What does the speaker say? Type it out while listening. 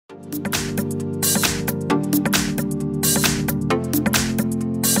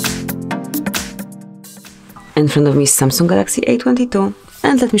In front of me is Samsung Galaxy A22,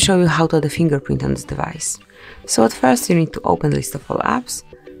 and let me show you how to add a fingerprint on this device. So at first you need to open the list of all apps,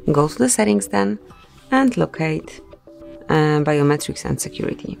 go to the settings then, and locate biometrics and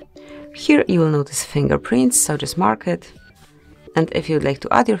security. Here you will notice fingerprints, so just mark it. And if you'd like to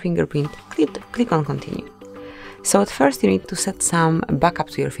add your fingerprint, click on continue. So at first you need to set some backup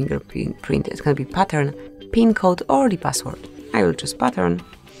to your fingerprint. It can be pattern, PIN code or the password. I will choose pattern,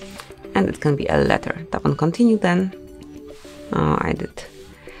 and it can be a letter. Tap on continue then.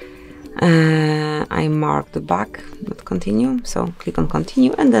 I marked the back, not continue, so click on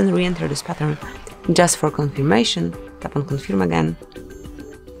continue and then re-enter this pattern just for confirmation. Tap on confirm again.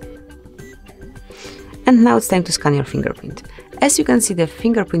 And now it's time to scan your fingerprint. As you can see, the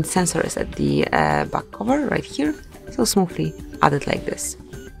fingerprint sensor is at the back cover right here, so smoothly add it like this.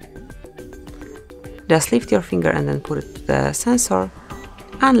 Just lift your finger and then put it to the sensor,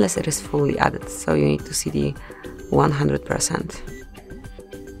 unless it is fully added, so you need to see the 100%.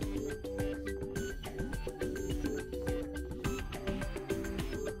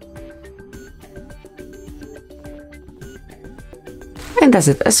 And that's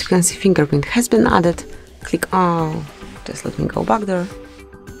it. As you can see, fingerprint has been added. Click on, just let me go back there.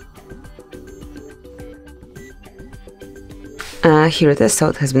 Here it is, so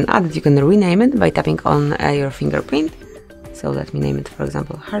it has been added. You can rename it by tapping on your fingerprint. So let me name it, for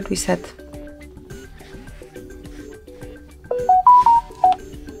example, Hard Reset.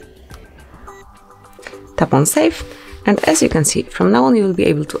 Tap on save, and as you can see, from now on you will be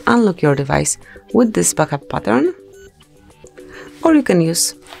able to unlock your device with this backup pattern, or you can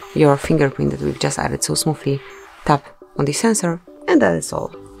use your fingerprint that we've just added so smoothly. Tap on the sensor, and that is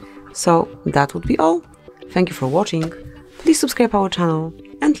all. So that would be all. Thank you for watching. Please subscribe our channel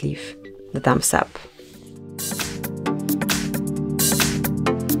and leave the thumbs up.